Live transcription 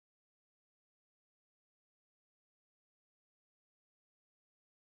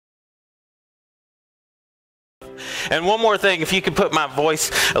And one more thing, if you could put my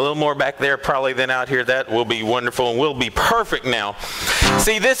voice a little more back there probably than out here, that will be wonderful and we'll be perfect now.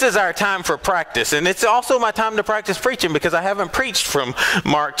 See, this is our time for practice, and it's also my time to practice preaching because I haven't preached from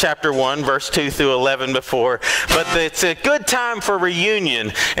Mark chapter 1, verse 2 through 11 before. But it's a good time for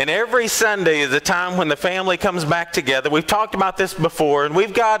reunion, and every Sunday is a time when the family comes back together. We've talked about this before, and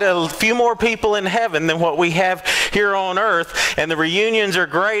we've got a few more people in heaven than what we have here on earth, and the reunions are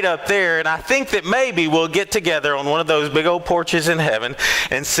great up there, and I think that maybe we'll get together on one of those big old porches in heaven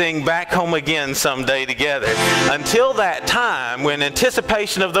and sing Back Home Again someday together. Until that time, when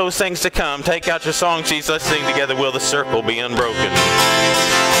anticipation of those things to come, take out your song sheets, let's sing together, Will the Circle Be Unbroken?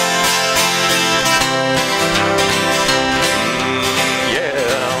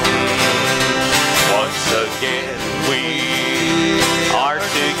 Again we are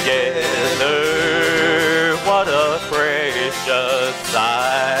together, what a precious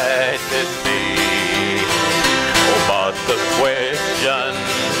sight to see. Oh, but the question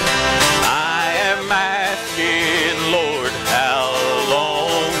I am asking, Lord, how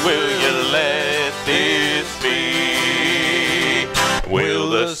long will you let this be? Will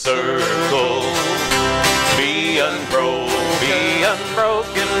the circle be unbroken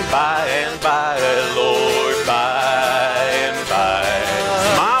by and by, Lord, by and by?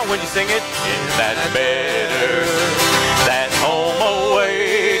 Smile when you sing it. In that better, that home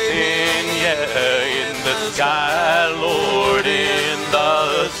awaiting, yeah, in the sky, Lord, in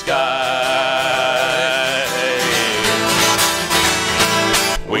the sky.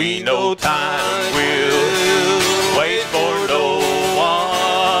 We know time will wait for no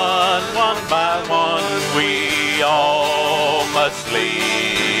one. One by one we all must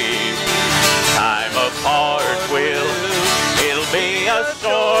leave. Time apart it'll be a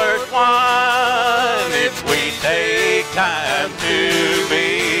short one if we take time to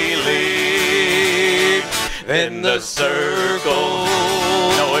believe. Then the circle,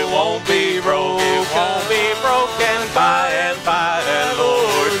 no, it won't be broken, it won't be broken by and by,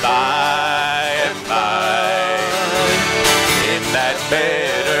 Lord, by and by. In that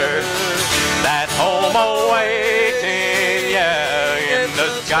better, that home awaiting, yeah, in the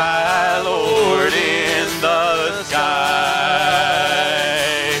sky, Lord, in the sky.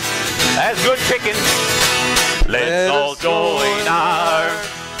 That's good chicken. Let's all join our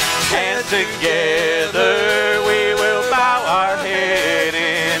hands together. We will bow our head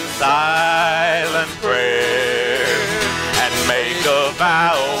in silent prayer and make a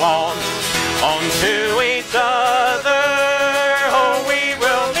vow unto each other. Oh, we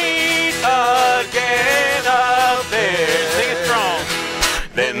will meet again up there. Sing it strong.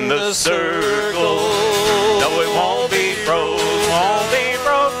 Then the circle, no, it won't be broken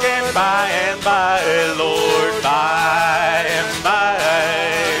by and by, Lord, by and by.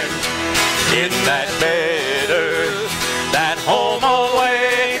 In that better, that home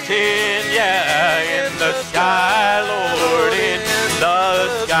awaiting, yeah, in the sky, Lord, in the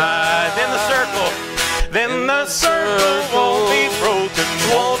sky. Then the circle won't be broken,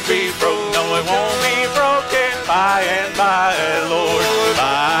 no, it won't be broken by and by, Lord,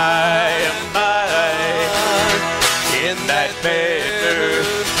 by and by. In that better,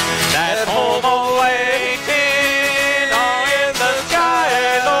 that home awaiting, oh, in the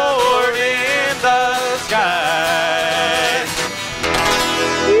sky, Lord, in the sky.